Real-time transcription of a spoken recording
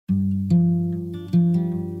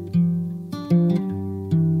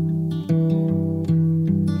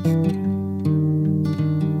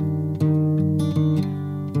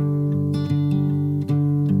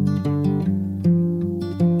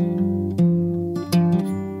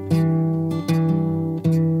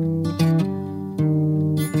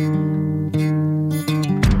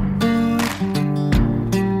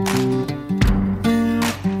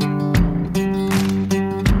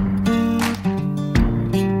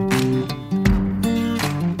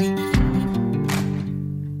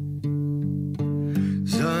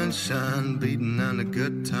beating and the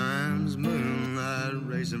good times, moonlight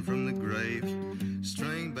racing from the grave.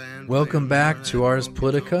 String band. Welcome back to Ars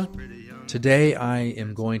Politica. Today I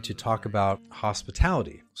am going to talk about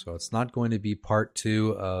hospitality. So it's not going to be part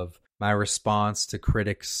two of my response to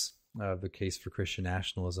critics of the case for Christian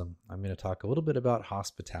nationalism. I'm going to talk a little bit about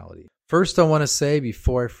hospitality. First, I want to say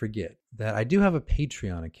before I forget that I do have a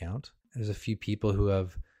Patreon account. There's a few people who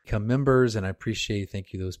have become members, and I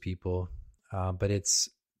thank you those people. But it's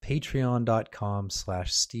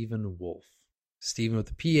patreon.com/Stephen Wolfe. Stephen with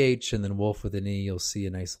a PH and then Wolf with an E. You'll see a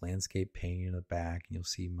nice landscape painting in the back, and you'll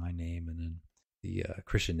see my name and then the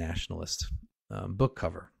Christian Nationalist book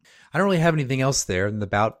cover. I don't really have anything else there in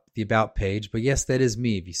the about page, but yes, that is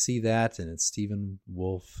me. If you see that, and it's Stephen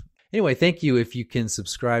Wolfe. Anyway, thank you if you can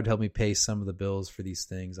subscribe to help me pay some of the bills for these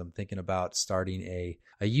things. I'm thinking about starting a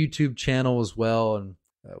YouTube channel as well, and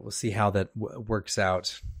we'll see how that works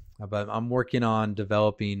out. But I'm working on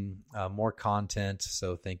developing more content,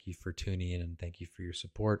 so thank you for tuning in and thank you for your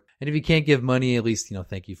support. And if you can't give money, at least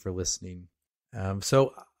thank you for listening.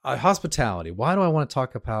 So hospitality. Why do I want to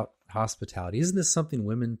talk about hospitality? Isn't this something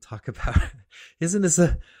women talk about? Isn't this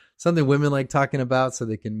something women like talking about so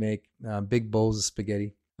they can make big bowls of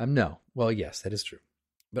spaghetti? No. Well, yes, that is true.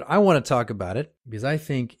 But I want to talk about it because I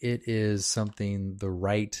think it is something the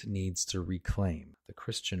right needs to reclaim. The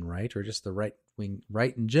Christian right, or just the right-wing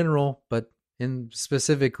right in general, but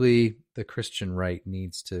specifically the Christian right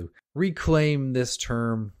needs to reclaim this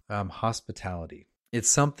term hospitality. It's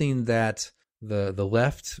something that the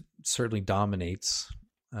left certainly dominates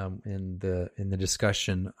in the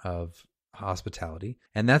discussion of hospitality,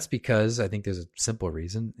 and that's because I think there's a simple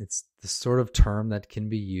reason. It's the sort of term that can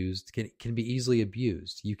be used, can be easily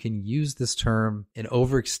abused. You can use this term in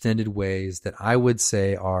overextended ways that I would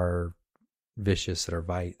say are vicious,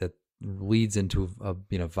 that leads into a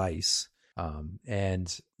vice,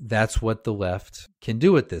 and that's what the left can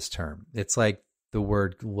do with this term. It's like the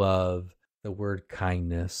word love, the word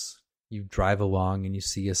kindness. You drive along and you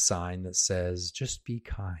see a sign that says "just be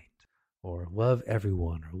kind," or "love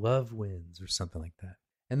everyone," or "love wins," or something like that.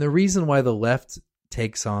 And the reason why the left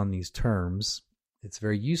takes on these terms, it's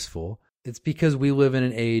very useful. It's because we live in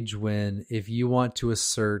an age when if you want to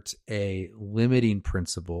assert a limiting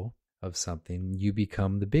principle of something, you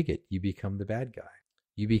become the bigot, you become the bad guy,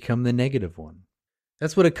 you become the negative one.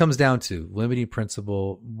 That's what it comes down to, limiting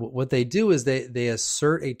principle. What they do is they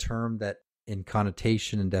assert a term that in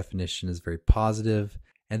connotation and definition is very positive,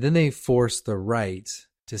 and then they force the right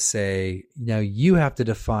to say, now you have to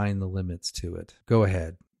define the limits to it. Go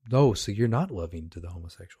ahead. Oh, so you're not loving to the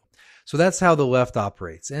homosexual. So that's how the left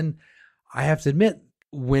operates. And I have to admit,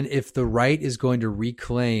 if the right is going to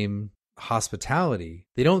reclaim hospitality,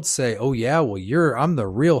 they don't say, oh yeah, well I'm the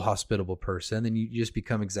real hospitable person, then you just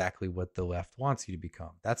become exactly what the left wants you to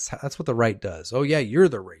become. That's what the right does. Oh yeah, you're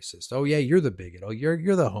the racist. Oh yeah, you're the bigot. Oh, you're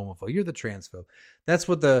the homophobe. You're the transphobe. That's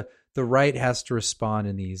what the right has to respond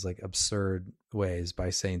in these like absurd ways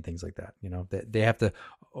by saying things like that. They have to.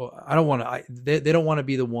 They don't want to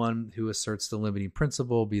be the one who asserts the limiting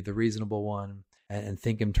principle, be the reasonable one, and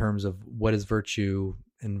think in terms of what is virtue,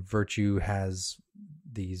 and virtue has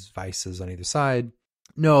these vices on either side.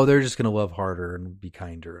 No, they're just going to love harder and be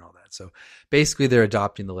kinder and all that. So basically they're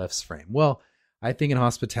adopting the left's frame. Well, I think in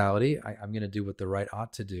hospitality, I'm going to do what the right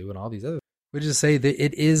ought to do and all these other, which is say that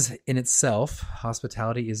it is in itself,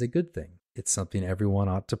 hospitality is a good thing. It's something everyone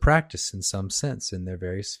ought to practice in some sense in their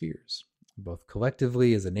various spheres, both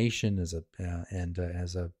collectively as a nation, as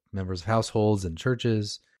members of households and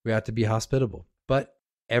churches. We ought to be hospitable. But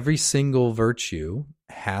every single virtue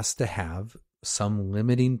has to have some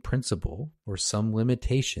limiting principle or some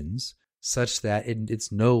limitations such that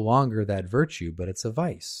it's no longer that virtue, but it's a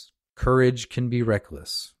vice. Courage can be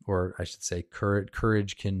reckless, or I should say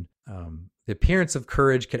courage can, the appearance of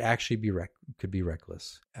courage could actually be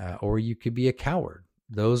reckless, or you could be a coward.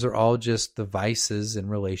 Those are all just the vices in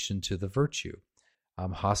relation to the virtue.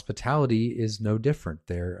 Hospitality is no different.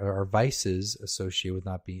 There are vices associated with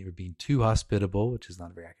not being too hospitable, which is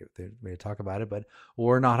not a very accurate way to talk about it,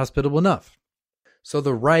 or not hospitable enough. So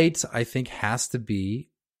the right, I think, has to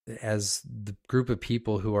be, as the group of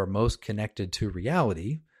people who are most connected to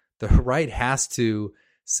reality, the right has to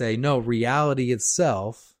say, no, reality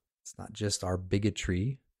itself, it's not just our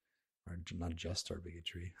bigotry, or not just our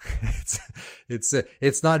bigotry.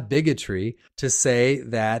 It's not bigotry to say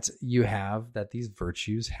that that these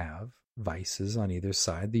virtues have vices on either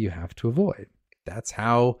side that you have to avoid. That's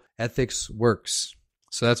how ethics works.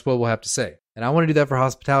 So that's what we'll have to say. And I want to do that for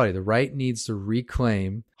hospitality. The right needs to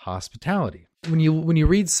reclaim hospitality. When you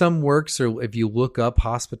read some works, or if you look up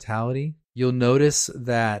hospitality, you'll notice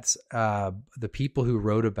that the people who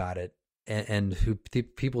wrote about it and who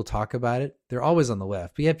people talk about it, they're always on the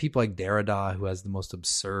left. But you have people like Derrida, who has the most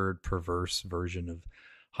absurd, perverse version of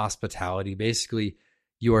hospitality. Basically,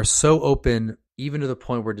 you are so open, even to the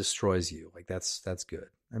point where it destroys you. Like that's good.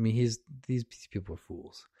 I mean, these people are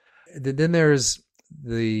fools. Then there's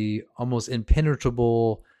the almost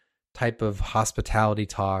impenetrable type of hospitality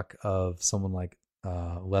talk of someone like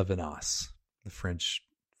Levinas, the French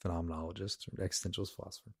phenomenologist or existentialist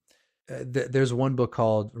philosopher. There's one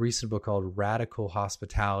recent book called Radical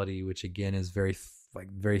Hospitality, which again is very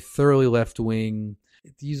thoroughly left wing.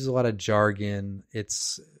 It uses a lot of jargon.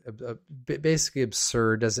 It's basically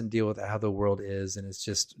absurd. Doesn't deal with how the world is, and it's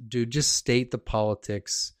just, dude, just state the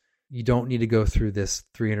politics. You don't need to go through this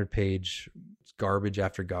 300-page garbage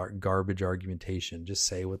after garbage argumentation. Just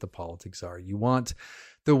say what the politics are. You want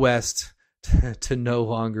the West to no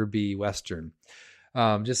longer be Western.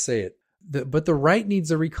 Just say it. But the right needs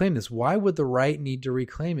to reclaim this. Why would the right need to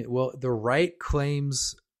reclaim it? Well, the right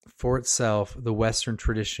claims for itself the Western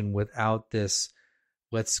tradition without this,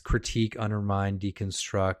 let's critique, undermine,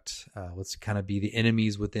 deconstruct. Let's kind of be the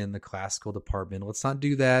enemies within the classical department. Let's not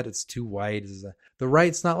do that. It's too white. The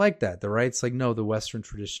right's not like that. The right's like, no, the Western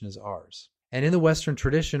tradition is ours. And in the Western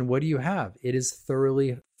tradition, what do you have? It is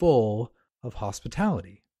thoroughly full of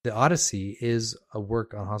hospitality. The Odyssey is a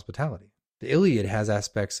work on hospitality. The Iliad has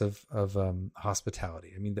aspects of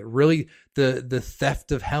hospitality. I mean, the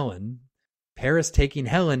theft of Helen, Paris taking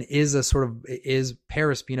Helen, is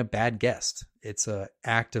Paris being a bad guest. It's an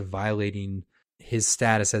act of violating his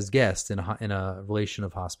status as guest in a relation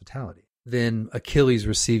of hospitality. Then Achilles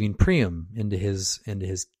receiving Priam into his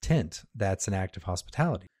tent. That's an act of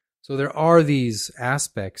hospitality. So there are these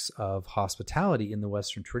aspects of hospitality in the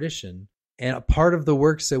Western tradition, and a part of the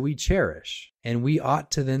works that we cherish. And we ought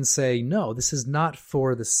to then say, no, this is not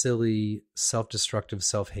for the silly, self-destructive,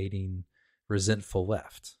 self-hating, resentful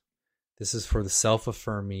left. This is for the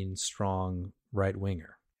self-affirming, strong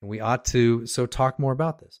right-winger. And we ought to talk more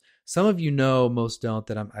about this. Some of you know, most don't,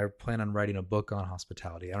 that I plan on writing a book on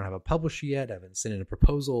hospitality. I don't have a publisher yet. I haven't sent in a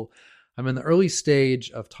proposal. I'm in the early stage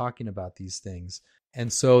of talking about these things.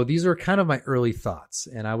 And so these are kind of my early thoughts,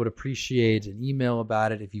 and I would appreciate an email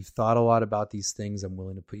about it. If you've thought a lot about these things, I'm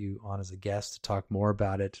willing to put you on as a guest to talk more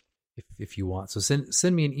about it if you want. So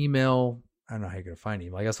send me an email. I don't know how you're going to find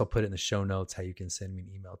email. I guess I'll put it in the show notes, how you can send me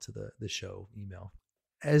an email to the show email.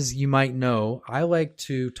 As you might know, I like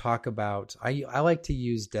to talk about, I like to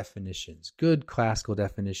use definitions, good classical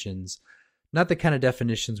definitions. Not the kind of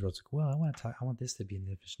definitions where it's like, well, I want this to be in the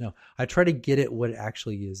definition. No, I try to get at what it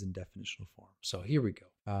actually is in definitional form. So here we go.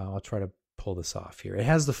 I'll try to pull this off here. It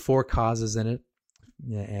has the 4 causes in it.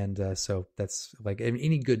 Yeah, and so that's like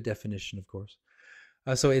any good definition, of course.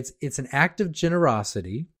 So it's an act of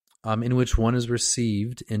generosity in which one is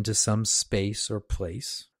received into some space or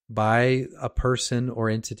place by a person or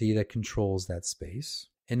entity that controls that space,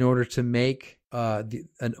 in order to make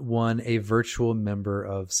one a virtual member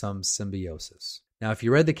of some symbiosis. Now, if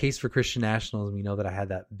you read The Case for Christian Nationalism, you know that I had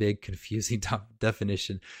that big confusing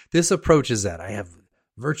definition. This approaches that. I have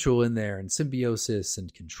virtual in there and symbiosis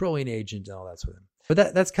and controlling agent and all that sort of thing.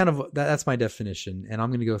 But that's my definition, and I'm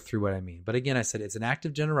going to go through what I mean. But again, I said it's an act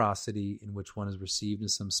of generosity in which one is received in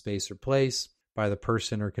some space or place by the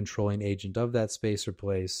person or controlling agent of that space or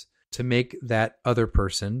place to make that other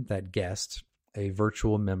person, that guest, a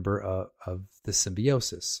virtual member of the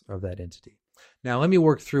symbiosis of that entity. Now, let me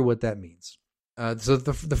work through what that means. So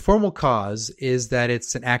the formal cause is that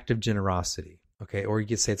it's an act of generosity, okay? Or you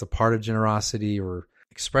could say it's a part of generosity or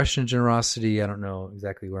expression of generosity. I don't know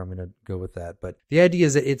exactly where I'm going to go with that. But the idea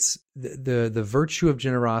is that it's the virtue of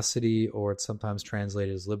generosity, or it's sometimes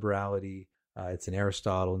translated as liberality. It's in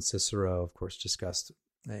Aristotle and Cicero, of course, discussed.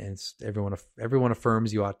 And everyone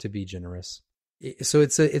affirms you ought to be generous. So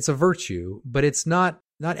it's a virtue, but it's not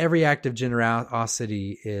every act of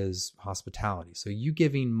generosity is hospitality. So you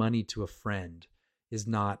giving money to a friend is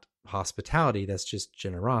not hospitality. That's just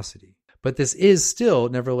generosity. But this is still,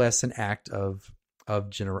 nevertheless, an act of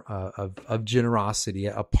generosity,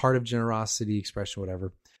 a part of generosity, expression,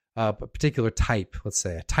 whatever, a particular type. Let's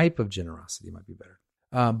say a type of generosity might be better.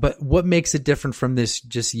 But what makes it different from this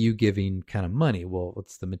just you giving kind of money? Well,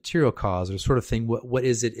 what's the material cause or sort of thing? What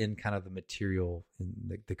is it in kind of the material,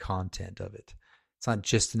 in the content of it? It's not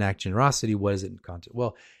just an act of generosity. What is it in content?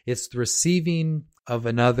 Well, it's the receiving of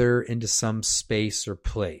another into some space or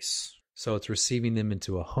place. So it's receiving them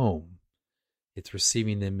into a home. It's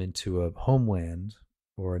receiving them into a homeland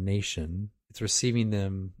or a nation. It's receiving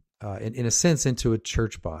them, in a sense, into a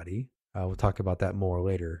church body. We'll talk about that more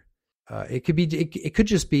later. It could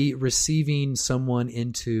just be receiving someone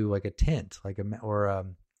into like a tent, or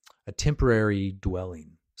a temporary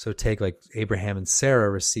dwelling. So take like Abraham and Sarah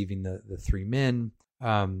receiving the three men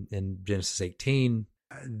in Genesis 18.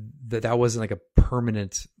 That wasn't like a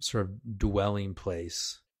permanent sort of dwelling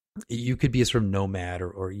place. You could be a sort of nomad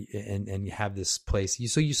or and you have this place.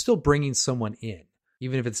 So you're still bringing someone in,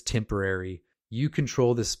 even if it's temporary. You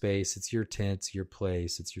control the space. It's your tent, it's your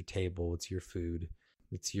place, it's your table, it's your food,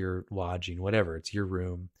 it's your lodging, whatever. It's your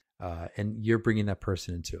room, and you're bringing that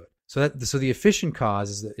person into it. So the efficient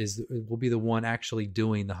cause will be the one actually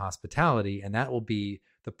doing the hospitality, and that will be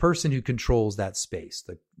the person who controls that space,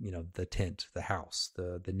 the tent, the house,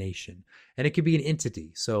 the nation, and it could be an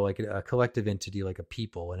entity. So like a collective entity, like a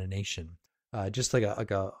people and a nation, just like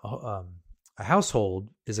a household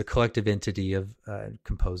is a collective entity of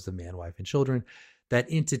composed of man, wife, and children. That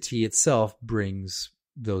entity itself brings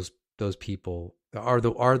those people are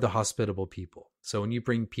the hospitable people. So when you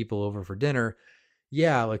bring people over for dinner,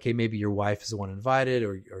 yeah, okay, maybe your wife is the one invited,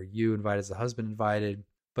 or you invited as the husband invited,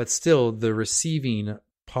 but still the receiving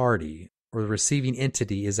party or the receiving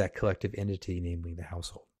entity is that collective entity, namely the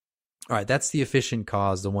household. All right, that's the efficient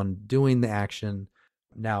cause, the one doing the action.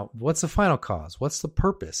 Now, what's the final cause? What's the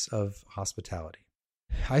purpose of hospitality?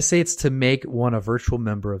 I say it's to make one a virtual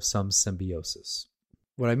member of some symbiosis.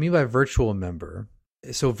 What I mean by virtual member,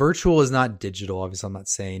 so virtual is not digital. Obviously, I'm not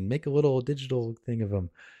saying make a little digital thing of them.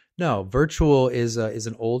 No, virtual is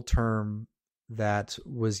an old term that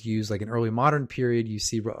was used like in early modern period. You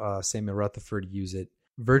see Samuel Rutherford use it.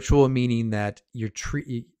 Virtual meaning that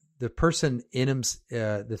the person in him,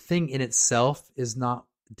 the thing in itself is not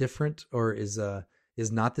different or is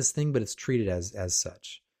not this thing, but it's treated as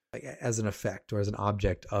such, like as an effect or as an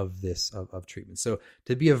object of this of treatment. So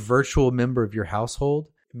to be a virtual member of your household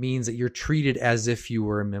means that you're treated as if you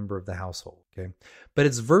were a member of the household. Okay. But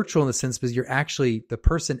it's virtual in the sense because the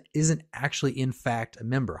person isn't actually in fact a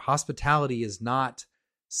member. Hospitality is not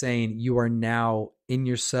saying you are now in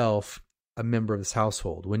yourself a member of this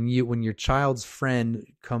household. When your child's friend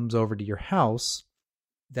comes over to your house,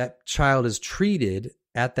 that child is treated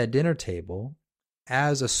at that dinner table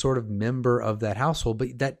as a sort of member of that household,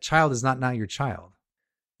 but that child is not now your child.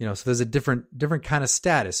 So there's a different kind of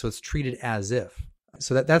status. So it's treated as if.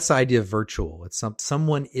 So that's the idea of virtual. It's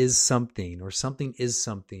someone is something or something is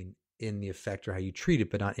something in the effect or how you treat it,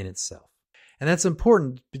 but not in itself. And that's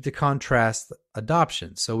important to contrast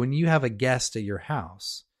adoption. So when you have a guest at your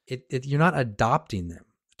house, you're not adopting them.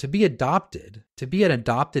 To be an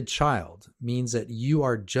adopted child means that you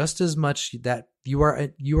are just as much that you are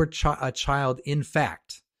a child in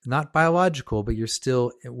fact, not biological, but you're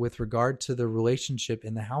still, with regard to the relationship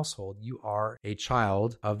in the household, you are a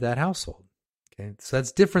child of that household. Okay, so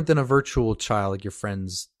that's different than a virtual child, like your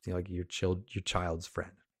friends, like your child's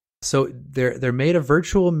friend. So they're made a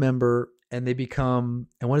virtual member, and they become.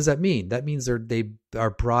 And what does that mean? That means they are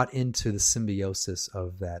brought into the symbiosis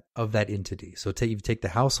of that entity. So you take the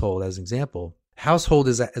household as an example. Household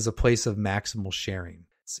is a place of maximal sharing.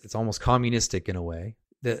 It's almost communistic in a way.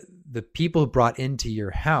 The people brought into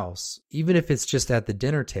your house, even if it's just at the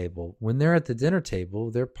dinner table, when they're at the dinner table,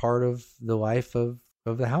 they're part of the life of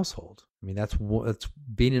the household. I mean, that's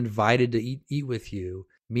being invited to eat with you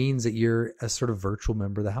means that you're a sort of virtual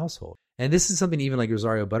member of the household. And this is something even like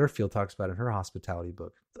Rosario Butterfield talks about in her hospitality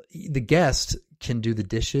book. The guest can do the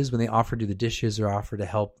dishes when they offer to do the dishes or offer to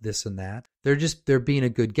help this and that. They're being a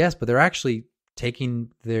good guest, but they're actually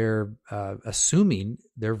assuming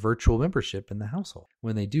their virtual membership in the household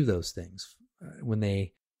when they do those things, when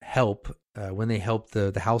they help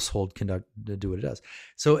the household do what it does.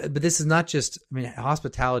 So, but this is not just,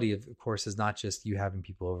 hospitality of course is not just you having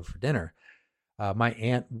people over for dinner. My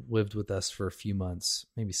aunt lived with us for a few months,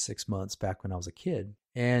 maybe 6 months back when I was a kid,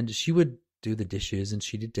 and she would do the dishes and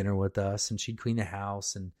she'd eat dinner with us and she'd clean the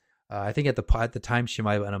house. And I think at the time she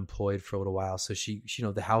might have been unemployed for a little while. So she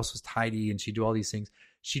the house was tidy and she'd do all these things.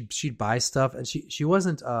 She'd buy stuff, and she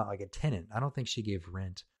wasn't like a tenant. I don't think she gave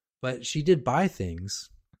rent, but she did buy things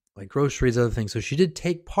like groceries, other things. So she did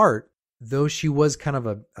take part, though she was kind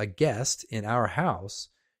of a guest in our house.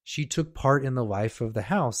 She took part in the life of the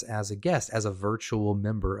house as a guest, as a virtual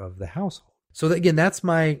member of the household. So again, that's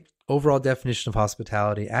my overall definition of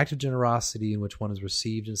hospitality: active generosity in which one is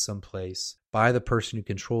received in some place by the person who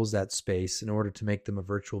controls that space in order to make them a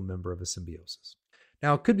virtual member of a symbiosis.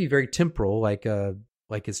 Now, it could be very temporal, like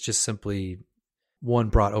it's just simply one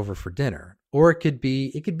brought over for dinner, or it could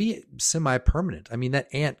be semi-permanent. I mean, that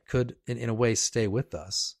aunt could, in a way, stay with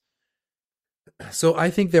us. So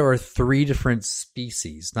I think there are 3 different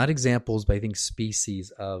species, not examples, but I think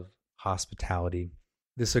species of hospitality.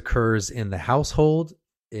 This occurs in the household,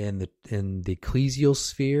 in the ecclesial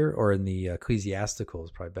sphere, or in the ecclesiastical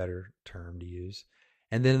is probably a better term to use,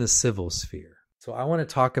 and then in the civil sphere. So I want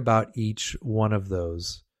to talk about each one of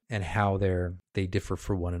those and how they differ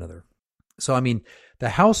for one another. So, I mean, the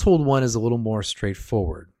household one is a little more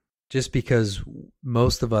straightforward just because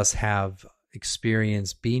most of us have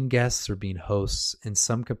experience being guests or being hosts in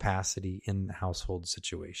some capacity in the household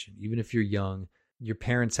situation. Even if you're young, your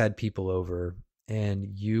parents had people over and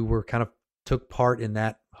you were kind of took part in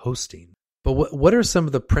that hosting. But what are some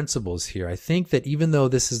of the principles here? I think that even though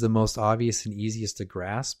this is the most obvious and easiest to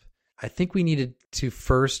grasp, I think we needed to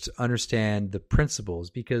first understand the principles,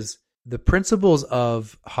 because the principles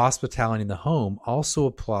of hospitality in the home also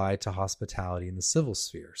apply to hospitality in the civil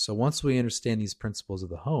sphere. So once we understand these principles of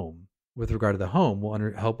the home, with regard to the home,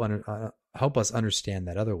 will help us understand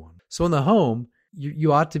that other one. So in the home,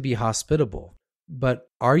 you ought to be hospitable, but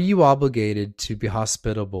are you obligated to be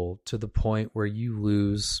hospitable to the point where you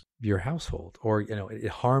lose your household, or it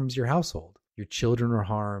harms your household? Your children are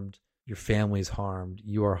harmed, your family is harmed,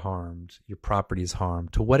 you are harmed, your property is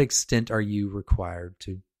harmed. To what extent are you required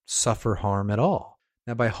to suffer harm at all?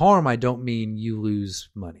 Now, by harm, I don't mean you lose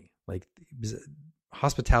money. Like,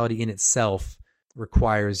 hospitality in itself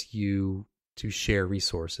requires you to share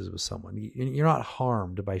resources with someone. You're not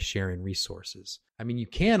harmed by sharing resources. I mean, you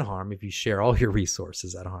can harm if you share all your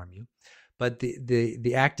resources that harm you, but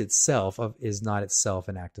the act itself is not itself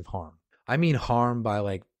an act of harm. I mean harm by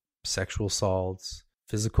like sexual assaults,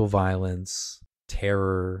 physical violence,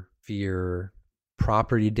 terror, fear,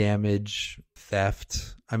 property damage,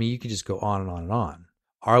 theft. I mean, you could just go on and on and on.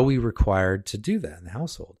 Are we required to do that in the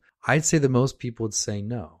household? I'd say that most people would say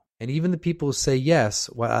no. And even the people who say yes,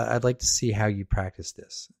 well, I'd like to see how you practice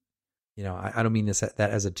this. I don't mean that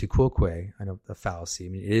as a tu quoque. I know a fallacy. I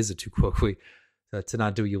mean, it is a tu quoque to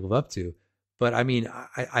not do what you live up to. But I mean,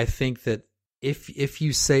 I think that if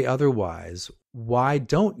you say otherwise, why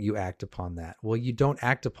don't you act upon that? Well, you don't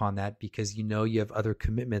act upon that because you have other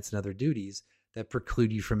commitments and other duties that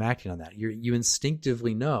preclude you from acting on that. You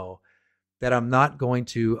instinctively know that I'm not going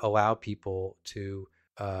to allow people to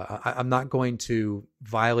I'm not going to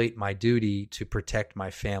violate my duty to protect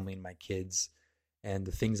my family and my kids and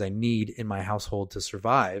the things I need in my household to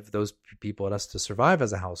survive, those people and us to survive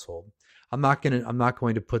as a household. I'm not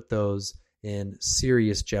going to put those in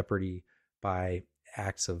serious jeopardy by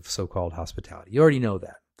acts of so-called hospitality. You already know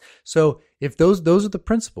that. So if those are the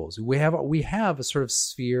principles, we have a sort of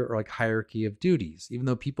sphere or like hierarchy of duties, even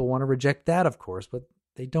though people want to reject that, of course, but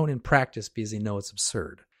they don't in practice because they know it's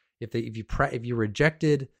absurd. If you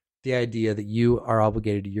rejected the idea that you are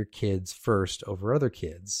obligated to your kids first over other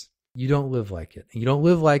kids, you don't live like it. And you don't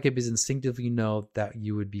live like it because instinctively you know that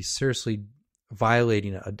you would be seriously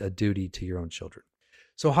violating a duty to your own children.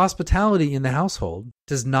 So hospitality in the household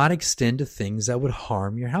does not extend to things that would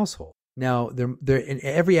harm your household. Now, there in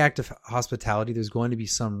every act of hospitality, there's going to be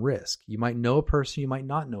some risk. You might know a person, you might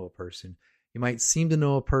not know a person. You might seem to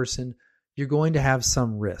know a person. You're going to have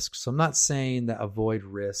some risk. So I'm not saying that avoid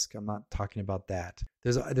risk. I'm not talking about that.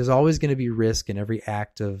 There's always going to be risk in every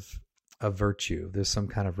act of virtue. There's some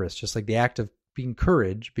kind of risk. Just like the act of being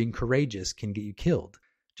courageous can get you killed.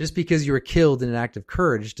 Just because you were killed in an act of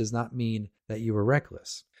courage does not mean that you were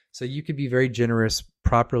reckless. So you could be very generous,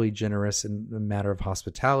 properly generous in the matter of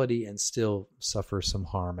hospitality and still suffer some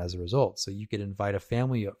harm as a result. So you could invite a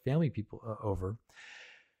family people over,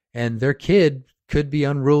 and their kid could be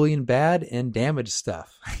unruly and bad and damage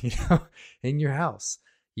stuff, in your house.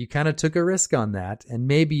 You kind of took a risk on that, and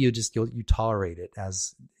maybe you tolerate it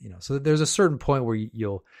as, so there's a certain point where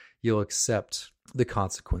you'll accept the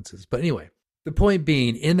consequences. But anyway, the point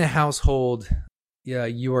being, in the household,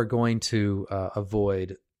 you are going to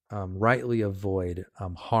rightly avoid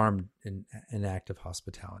harm in an act of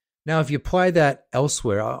hospitality. Now, if you apply that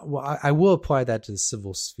elsewhere, I will apply that to the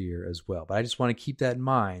civil sphere as well, but I just want to keep that in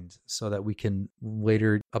mind so that we can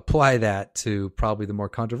later apply that to probably the more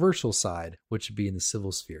controversial side, which would be in the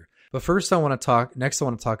civil sphere. But first, I want to talk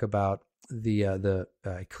about the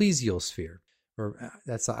ecclesial sphere, or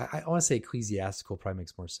I want to say ecclesiastical probably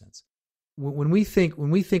makes more sense. When we think,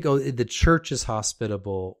 the church is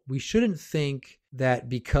hospitable, we shouldn't think that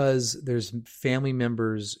because there's family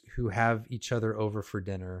members who have each other over for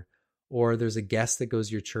dinner, or there's a guest that goes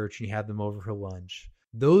to your church and you have them over for lunch.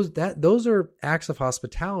 Those are acts of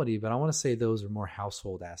hospitality, but I want to say those are more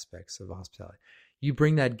household aspects of hospitality. You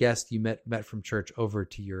bring that guest you met from church over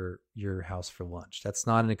to your house for lunch. That's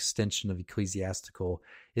not an extension of ecclesiastical.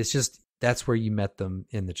 It's just that's where you met them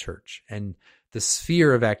in the church. And the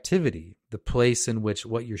sphere of activity, the place in which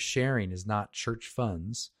what you're sharing is not church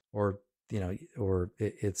funds, or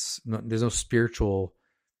there's no spiritual.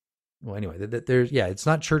 Well, anyway, it's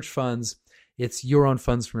not church funds. It's your own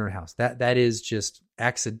funds from your house. That is just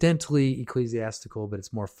accidentally ecclesiastical, but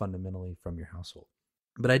it's more fundamentally from your household.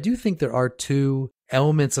 But I do think there are two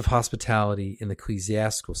elements of hospitality in the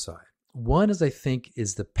ecclesiastical side. One is, I think,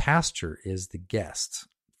 is the pastor is the guest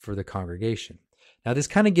for the congregation. Now, this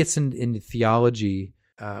kind of gets into theology,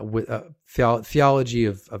 theology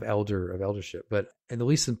of eldership, but at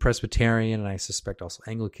least in Presbyterian, and I suspect also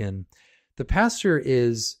Anglican, the pastor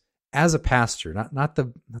is, as a pastor, not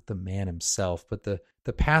the man himself, but the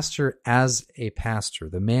pastor as a pastor,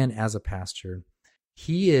 the man as a pastor,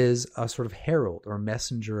 he is a sort of herald or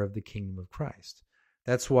messenger of the kingdom of Christ.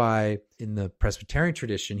 That's why in the Presbyterian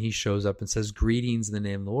tradition, he shows up and says, "Greetings in the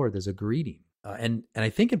name of the Lord." There's a greeting. And I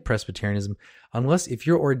think in Presbyterianism, unless if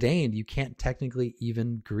you're ordained, you can't technically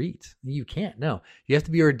even greet. You can't. No, you have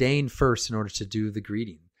to be ordained first in order to do the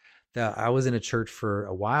greeting. I was in a church for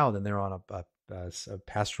a while, then they're on a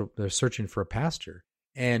pastoral. They're searching for a pastor,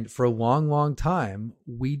 and for a long, long time,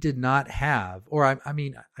 we did not have, or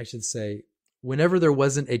I should say, whenever there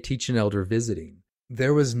wasn't a teaching elder visiting,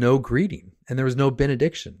 there was no greeting and there was no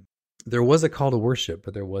benediction. There was a call to worship,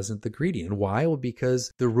 but there wasn't the greeting. And why? Well,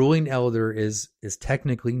 because the ruling elder is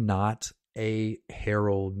technically not a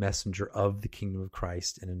herald messenger of the kingdom of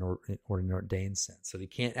Christ in an ordained sense. So they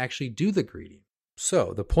can't actually do the greeting.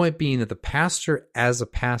 So the point being that the pastor as a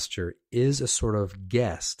pastor is a sort of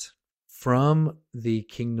guest from the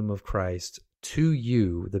kingdom of Christ to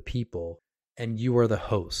you, the people, and you are the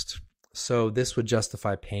host. So this would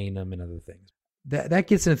justify paying them and other things. That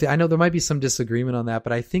gets into, I know there might be some disagreement on that,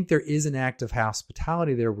 but I think there is an act of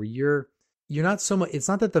hospitality there where you're not so much, it's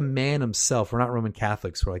not that the man himself, we're not Roman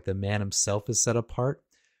Catholics where like the man himself is set apart,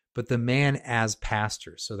 but the man as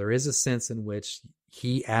pastor. So there is a sense in which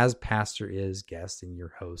he as pastor is guest and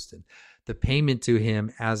your host, and the payment to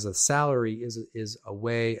him as a salary is a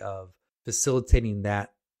way of facilitating that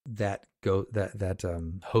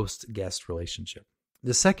host guest relationship.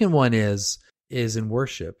 The second one is in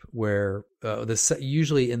worship, where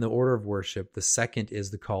usually in the order of worship, the second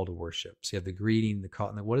is the call to worship. So you have the greeting, the call.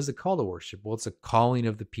 And what is the call to worship? Well, it's a calling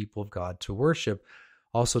of the people of God to worship,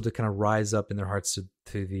 also to kind of rise up in their hearts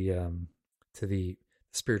to the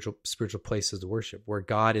spiritual places to worship, where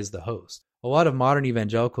God is the host. A lot of modern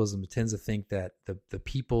evangelicalism tends to think that the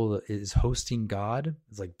people is hosting God.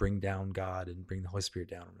 It's like bring down God and bring the Holy Spirit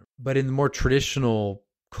down. But in the more traditional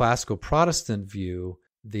classical Protestant view,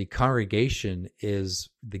 the congregation is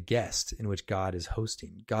the guest in which God is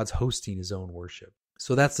hosting. God's hosting his own worship.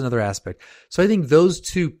 So that's another aspect. So I think those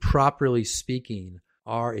two, properly speaking,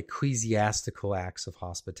 are ecclesiastical acts of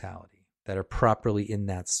hospitality that are properly in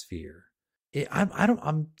that sphere.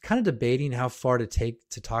 I'm kind of debating how far to take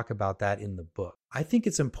to talk about that in the book. I think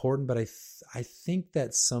it's important, but I think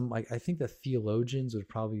that I think the theologians would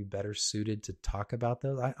probably be better suited to talk about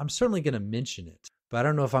those. I'm certainly going to mention it, but I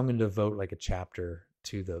don't know if I'm going to devote like a chapter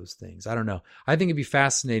to those things. I don't know. I think it'd be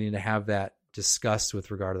fascinating to have that discussed with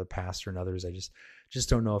regard to the pastor and others. I just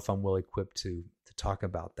don't know if I'm well equipped to talk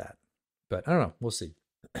about that. But I don't know. We'll see.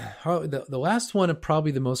 The last one, and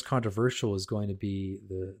probably the most controversial, is going to be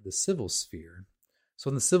the civil sphere. So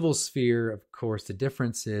in the civil sphere, of course, the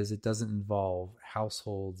difference is it doesn't involve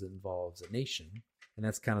households, it involves a nation. And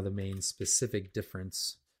that's kind of the main specific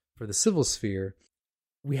difference for the civil sphere.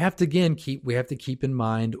 We have to keep in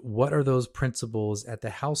mind what are those principles at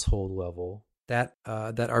the household level that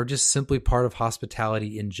are just simply part of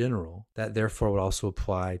hospitality in general, that therefore would also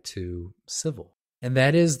apply to civil. And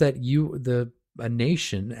that is that a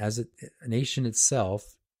nation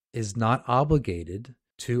itself is not obligated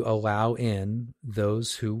to allow in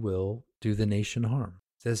those who will do the nation harm.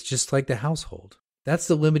 That's just like the household. That's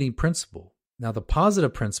the limiting principle. Now, the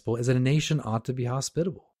positive principle is that a nation ought to be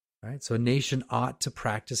hospitable. Right? So a nation ought to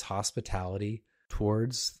practice hospitality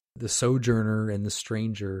towards the sojourner and the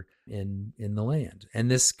stranger in the land.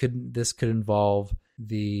 And this could involve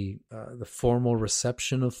the formal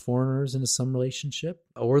reception of foreigners into some relationship,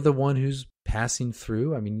 or the one who's passing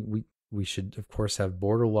through. I mean, we should, of course, have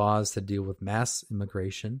border laws to deal with mass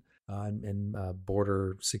immigration and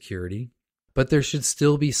border security. But there should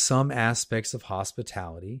still be some aspects of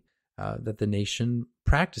hospitality that the nation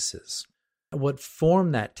practices. What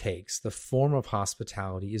form that takes, the form of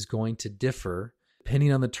hospitality, is going to differ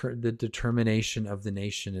depending on the determination of the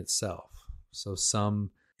nation itself. So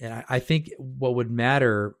and I think what would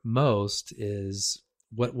matter most is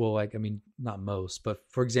what will, not most, but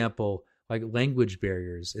for example, like language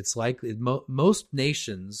barriers. It's likely most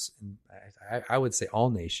nations, I would say all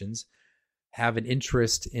nations, have an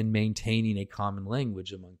interest in maintaining a common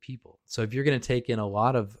language among people. So if you're going to take in a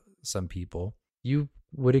lot of some people, you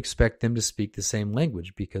would expect them to speak the same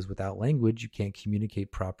language, because without language, you can't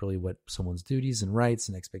communicate properly what someone's duties and rights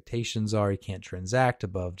and expectations are. You can't transact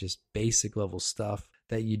above just basic level stuff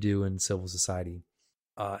that you do in civil society.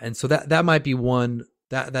 And so that might be one,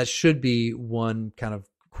 that should be one kind of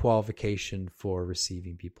qualification for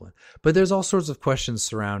receiving people in. But there's all sorts of questions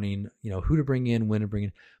surrounding, who to bring in, when to bring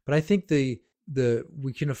in. But I think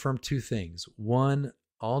we can affirm two things. One,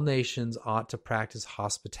 all nations ought to practice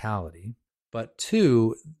hospitality. But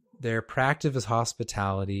two, their practice of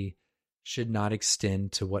hospitality should not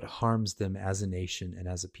extend to what harms them as a nation and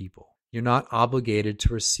as a people. You're not obligated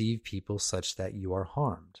to receive people such that you are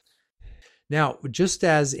harmed. Now, just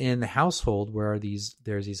as in the household where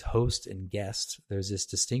there's these host and guest, there's this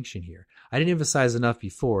distinction here. I didn't emphasize enough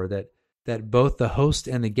before that both the host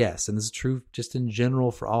and the guest, and this is true just in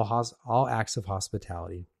general for all acts of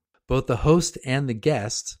hospitality, both the host and the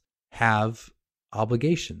guest have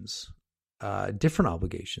obligations. Different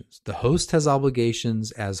obligations. The host has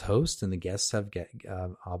obligations as host, and the guests have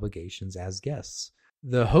obligations as guests.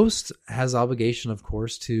 The host has obligation, of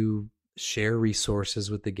course, to share resources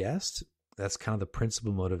with the guest. That's kind of the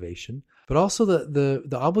principal motivation. But also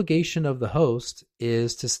the obligation of the host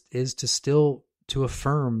is to still to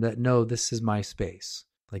affirm that, no, this is my space.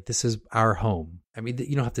 Like, this is our home. I mean,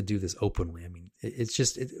 you don't have to do this openly. I mean, it's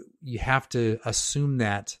just you have to assume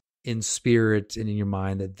that in spirit and in your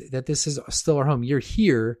mind that this is still our home. You're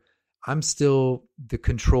here. I'm still the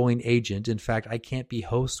controlling agent. In fact, I can't be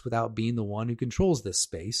host without being the one who controls this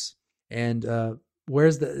space. And so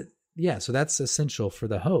that's essential for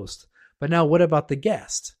the host. But now what about the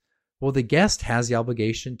guest? Well, the guest has the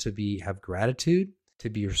obligation to have gratitude,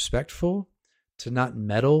 to be respectful, to not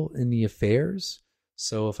meddle in the affairs.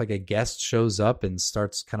 So if like a guest shows up and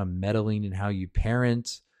starts kind of meddling in how you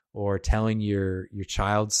parent, or telling your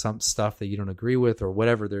child some stuff that you don't agree with, or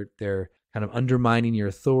whatever, they're kind of undermining your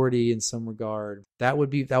authority in some regard, that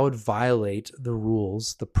would violate the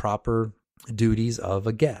rules, the proper duties of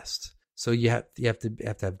a guest. So you have to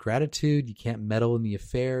have gratitude. You can't meddle in the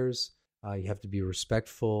affairs. You have to be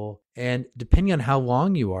respectful, and depending on how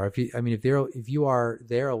long you are, if you are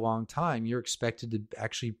there a long time, you're expected to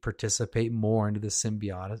actually participate more into the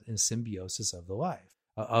symbiosis of the life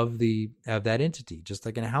of that entity. Just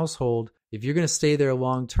like in a household, if you're going to stay there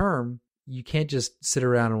long term, you can't just sit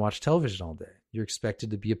around and watch television all day. You're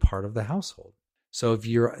expected to be a part of the household. So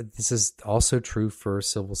this is also true for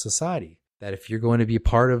civil society, that if you're going to be a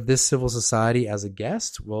part of this civil society as a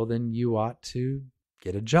guest, well, then you ought to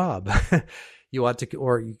get a job. you ought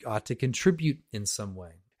to contribute in some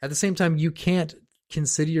way. At the same time, you can't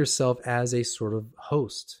consider yourself as a sort of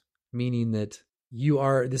host, meaning that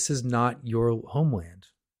this is not your homeland.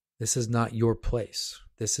 This is not your place.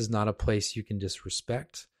 This is not a place you can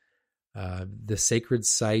disrespect. The sacred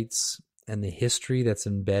sites and the history that's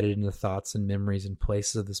embedded in the thoughts and memories and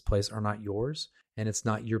places of this place are not yours. And it's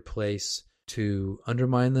not your place to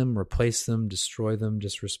undermine them, replace them, destroy them,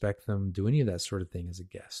 disrespect them, do any of that sort of thing as a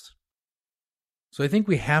guest. So I think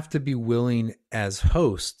we have to be willing as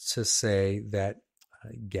hosts to say that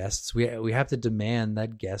guests, we have to demand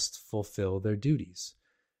that guests fulfill their duties.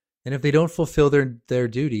 And if they don't fulfill their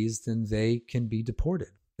duties, then they can be deported.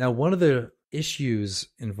 Now, one of the issues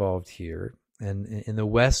involved here, and in the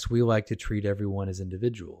West, we like to treat everyone as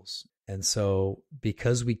individuals. And so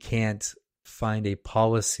because we can't find a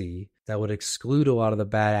policy that would exclude a lot of the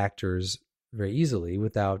bad actors very easily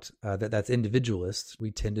without that's individualist,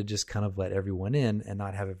 we tend to just kind of let everyone in and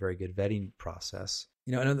not have a very good vetting process.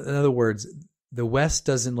 In other words, the West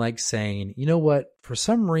doesn't like saying, you know what, for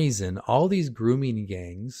some reason, all these grooming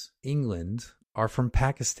gangs, England, are from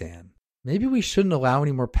Pakistan. Maybe we shouldn't allow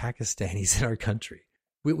any more Pakistanis in our country.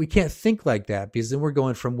 We can't think like that, because then we're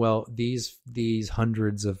going from, well, these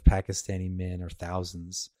hundreds of Pakistani men or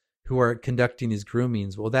thousands who are conducting these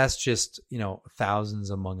groomings. Well, that's just,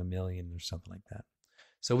 thousands among a million or something like that.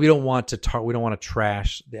 So we don't want to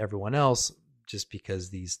trash everyone else just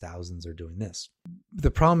because these thousands are doing this.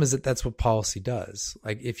 The problem is that that's what policy does.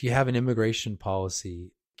 Like, if you have an immigration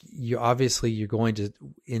policy, you're going to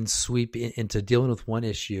into dealing with one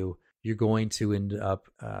issue, you're going to end up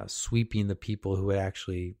sweeping the people who would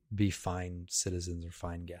actually be fine citizens or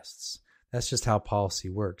fine guests. That's just how policy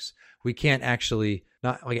works. We can't actually,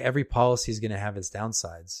 not like every policy is going to have its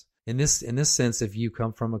downsides. In this sense, if you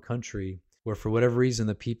come from a country where for whatever reason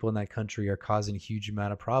the people in that country are causing a huge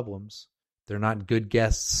amount of problems, they're not good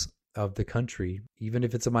guests of the country, even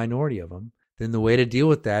if it's a minority of them, then the way to deal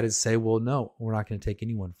with that is say, well, no, we're not going to take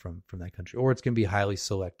anyone from that country, or it's going to be highly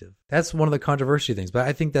selective. That's one of the controversial things. But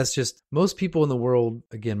I think that's just most people in the world,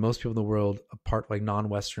 apart like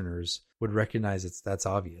non-Westerners, would recognize that's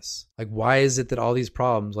obvious. Like, why is it that all these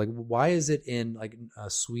problems, like why is it in like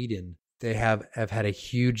Sweden, they have had a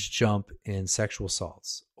huge jump in sexual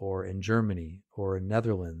assaults, or in Germany, or in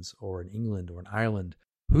Netherlands, or in England, or in Ireland?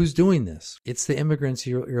 Who's doing this? It's the immigrants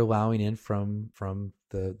you're allowing in from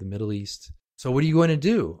the Middle East. So what are you going to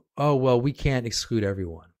do? Oh, well, we can't exclude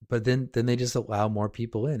everyone. But then they just allow more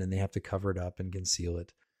people in, and they have to cover it up and conceal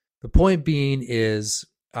it. The point being is,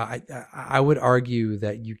 I would argue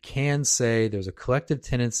that you can say there's a collective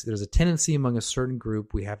tendency, there's a tendency among a certain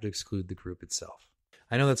group, we have to exclude the group itself.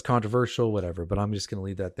 I know that's controversial, whatever, but I'm just going to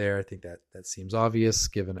leave that there. I think that seems obvious,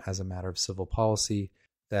 given as a matter of civil policy,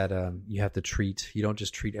 that you don't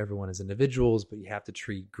just treat everyone as individuals, but you have to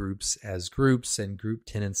treat groups as groups, and group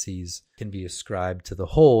tendencies can be ascribed to the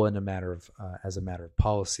whole as a matter of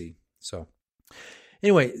policy. So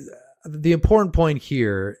anyway, the important point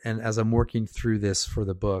here, and as I'm working through this for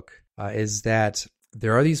the book, is that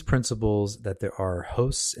there are these principles, that there are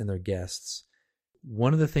hosts and their guests.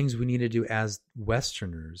 One of the things we need to do as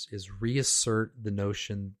Westerners is reassert the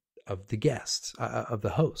notion of the guest, of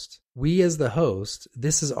the host. We as the host,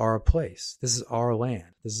 this is our place. This is our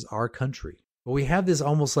land. This is our country. But we have this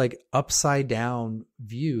almost like upside down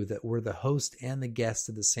view that we're the host and the guest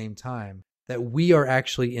at the same time, that we are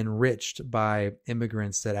actually enriched by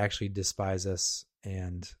immigrants that actually despise us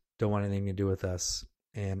and don't want anything to do with us,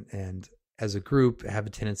 and as a group have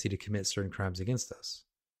a tendency to commit certain crimes against us.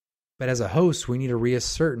 But as a host, we need to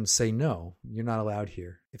reassert and say, no, you're not allowed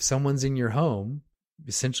here. If someone's in your home,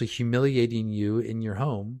 essentially humiliating you in your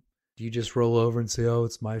home, do you just roll over and say, oh,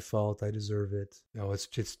 it's my fault, I deserve it? No,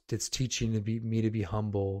 it's teaching me to be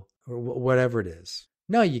humble, or whatever it is.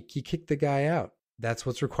 No, you kick the guy out. That's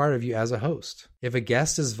what's required of you as a host. If a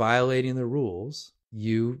guest is violating the rules,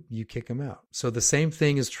 you kick him out. So the same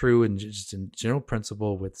thing is true in general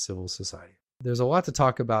principle with civil society. There's a lot to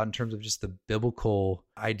talk about in terms of just the biblical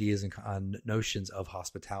ideas and notions of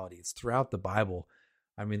hospitality. It's throughout the Bible.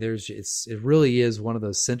 I mean, it really is one of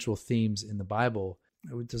those central themes in the Bible.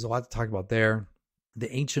 There's a lot to talk about there.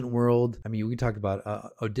 The ancient world. I mean, we talk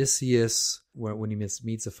about Odysseus when he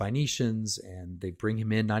meets the Phoenicians, and they bring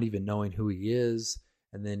him in not even knowing who he is.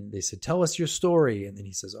 And then they said, tell us your story. And then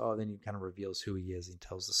he says, then he kind of reveals who he is. He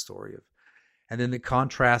tells the story of. And then they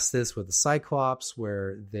contrast this with the Cyclops,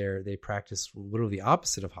 where they practice literally the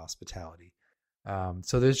opposite of hospitality.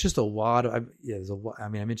 So there's just a lot of, I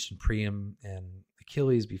mentioned Priam and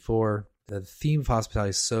Achilles before. The theme of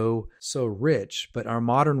hospitality is so rich, but our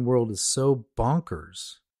modern world is so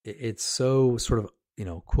bonkers. It's so sort of,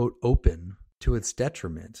 quote, open to its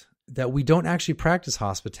detriment, that we don't actually practice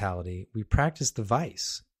hospitality. We practice the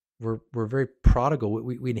vice. We're very prodigal.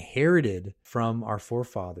 We inherited from our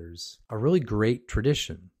forefathers a really great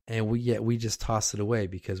tradition, and we just toss it away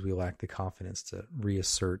because we lack the confidence to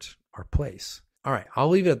reassert our place. All right, I'll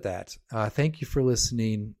leave it at that. Thank you for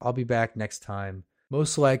listening. I'll be back next time,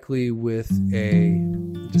 most likely with a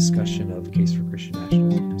discussion of Case for Christian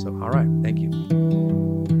Nationalism. So, all right, thank you.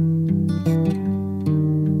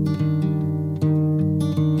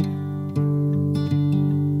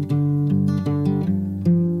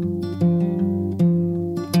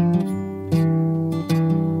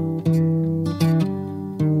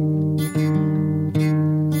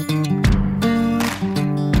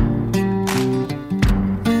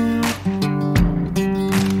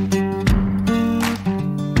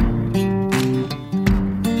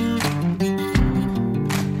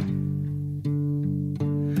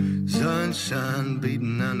 Sunshine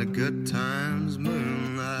beating on the good times,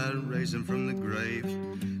 moonlight racing from the grave.